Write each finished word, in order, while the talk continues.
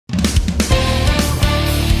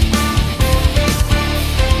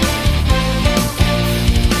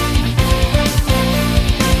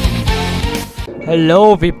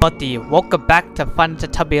Hello everybody, welcome back to Fun to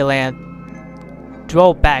Tubbyland.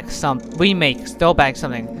 Throwback something.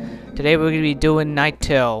 Today we're gonna be doing Night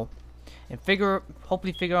 2. And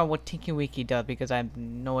hopefully figure out what Tinky Winky does, because I have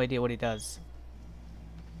no idea what he does.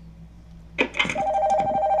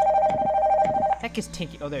 Heck is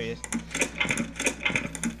Tinky? Oh, there he is.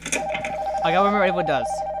 I gotta remember what it does.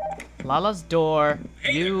 Lala's door.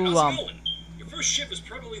 Hey there, how's it going? Your first shift was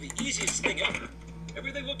probably the easiest thing ever.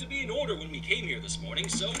 Everything looked to be in order when we came here this morning,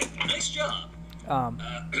 so nice job.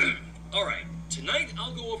 Alright, tonight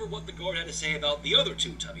I'll go over what the guard had to say about the other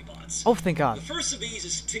two Tubby bots. Oh, thank God. The first of these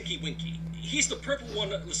is Tinky Winky. He's the purple one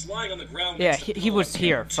that was lying on the ground. Yeah, he was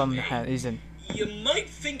here from the season. You might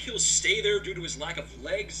think he'll stay there due to his lack of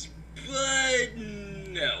legs, but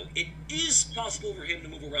no. It is possible for him to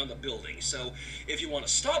move around the building, so if you want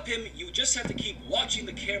to stop him, you just have to keep watching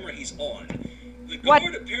the camera he's on. The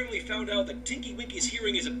guard apparently found out that Tinky Winky's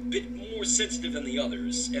hearing is a bit more sensitive than the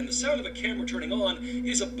others, and the sound of a camera turning on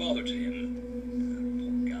is a bother to him.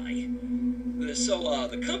 Poor guy. So,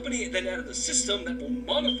 the company then added a system that will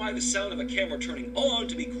modify the sound of a camera turning on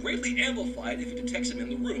to be greatly amplified if it detects him in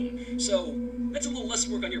the room. So, that's a little less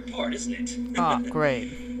work on your part, isn't it? Ah,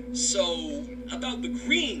 great. So, about the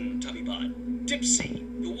green Tubby bot, Dipsy,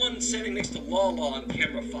 the one standing next to Lala on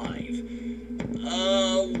camera 5.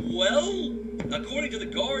 Well, according to the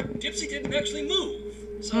guard, Dipsy didn't actually move.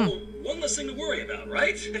 So, one less thing to worry about,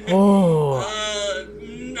 right? Oh.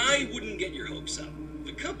 I wouldn't get your hopes up.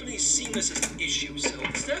 The company's seen this as an issue, so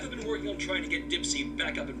the staff have been working on trying to get Dipsy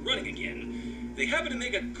back up and running again. They happen to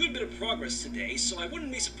make a good bit of progress today, so I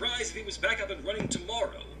wouldn't be surprised if he was back up and running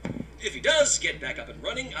tomorrow. If he does get back up and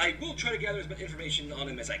running, I will try to gather as much information on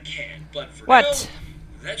him as I can. But for now,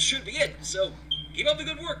 that should be it. So, keep up the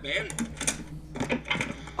good work, man.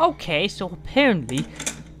 Okay, so apparently,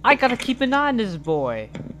 I gotta keep an eye on this boy.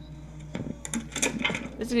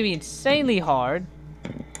 This is gonna be insanely hard.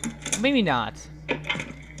 Maybe not.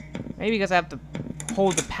 Maybe because I have to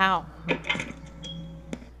hold the power.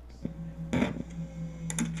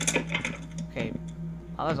 Okay,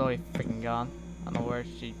 Lala's already freaking gone. I don't know where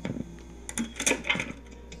she.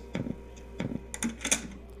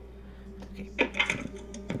 Okay.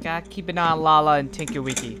 Gotta keep an eye on Lala and Tinky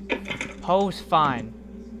Winky. Poe's fine.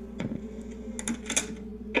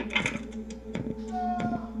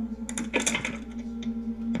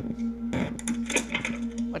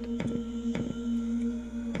 What?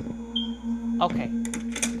 Okay.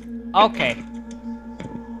 Okay.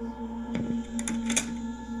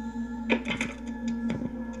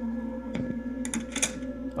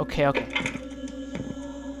 Okay.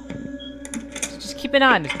 Just keep an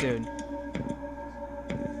eye on this dude.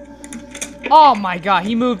 Oh my God,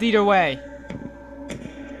 he moved either way.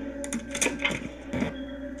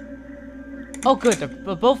 Oh good,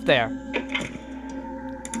 they're both there.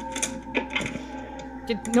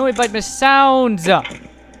 Get annoyed by my sounds.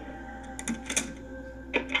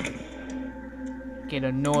 Get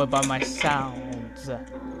annoyed by my sounds.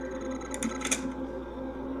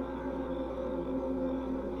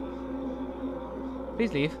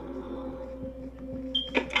 Please leave.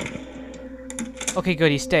 Okay,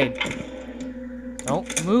 good, he stayed.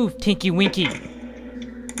 Don't move, Tinky Winky.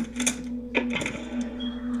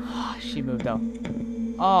 She moved out.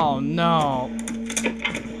 Oh no.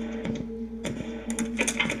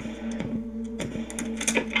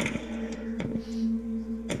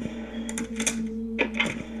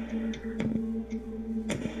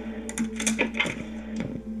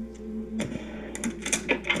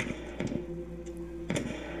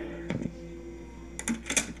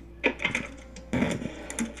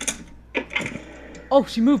 Oh,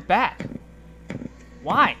 she moved back.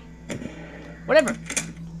 Why? Whatever.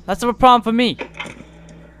 That's a problem for me.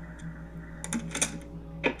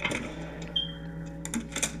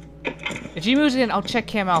 If she moves again, I'll check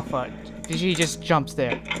Cam Alpha. If she just jumps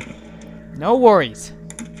there. No worries.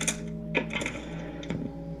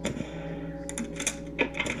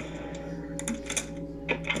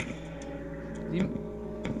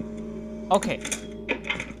 Okay.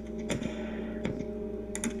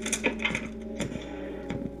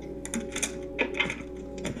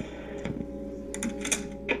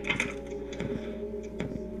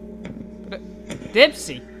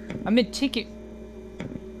 Dipsy! I'm in Tinky.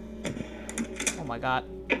 Oh my God.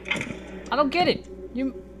 I don't get it.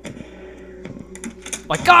 You. Oh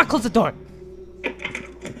my God, close the door!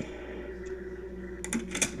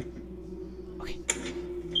 Okay.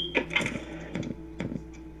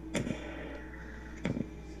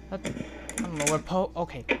 I don't know where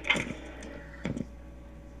okay.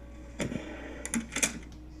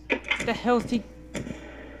 What the hell is he?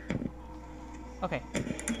 Okay.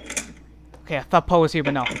 Okay, I thought Poe was here,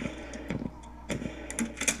 but no.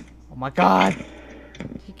 Oh my god.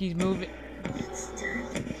 Tinky's moving.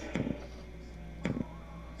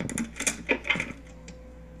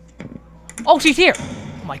 Oh, she's here!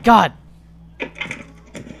 Oh my god. Keep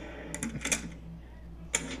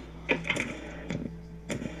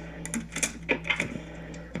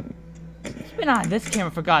an eye on this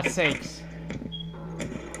camera, for God's sakes.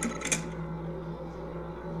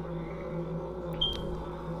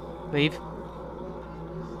 Leave.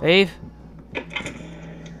 Leave.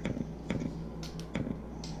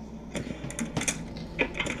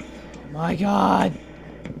 My god.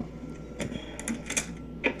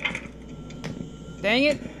 Dang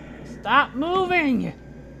it. Stop moving.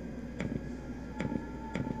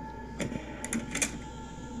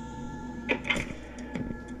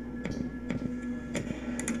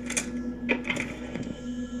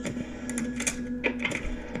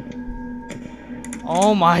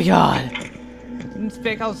 Oh my god. Didn't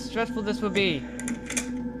expect how stressful this would be.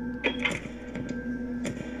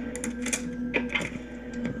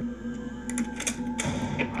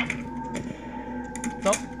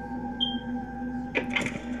 So.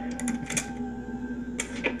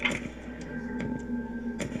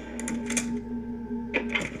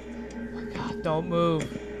 Oh my god, don't move.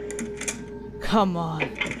 Come on.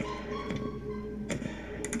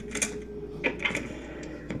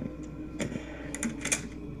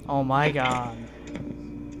 Oh my god.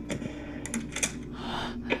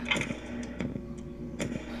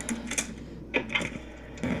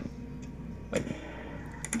 Wait.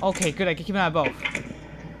 Okay, good. I can keep an eye on both.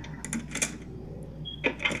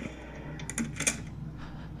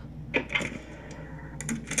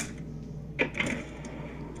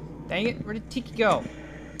 Dang it. Where did Tinky go?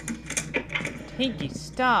 Tinky,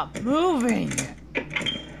 stop moving.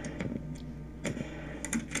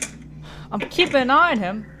 I'm keeping an eye on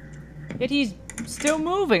him. Yet he's still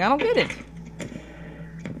moving. I don't get it.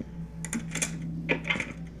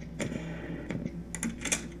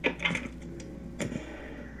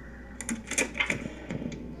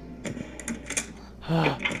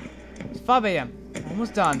 It's 5 a.m.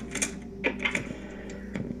 Almost done.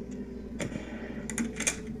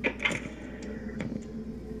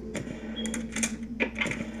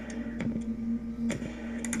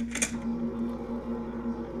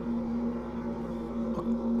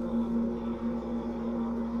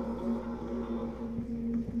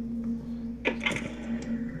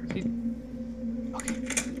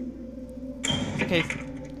 Okay.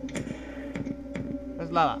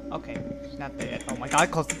 Where's Lala? Okay, she's not there yet. Oh my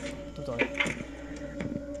god, close the door.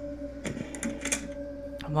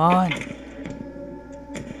 Come on.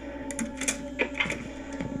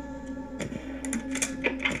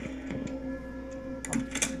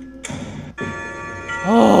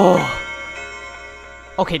 Oh.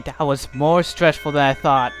 Okay, that was more stressful than I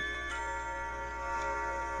thought.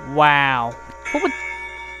 Wow. What would...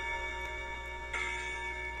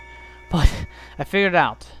 But I figured it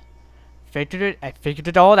out. I figured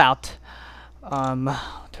it all out.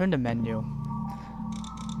 Turn the menu.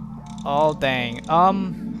 Oh dang.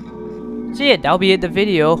 So yeah, that'll be it the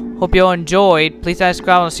video. Hope you all enjoyed. Please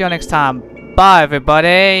subscribe and see you next time. Bye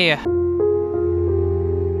everybody.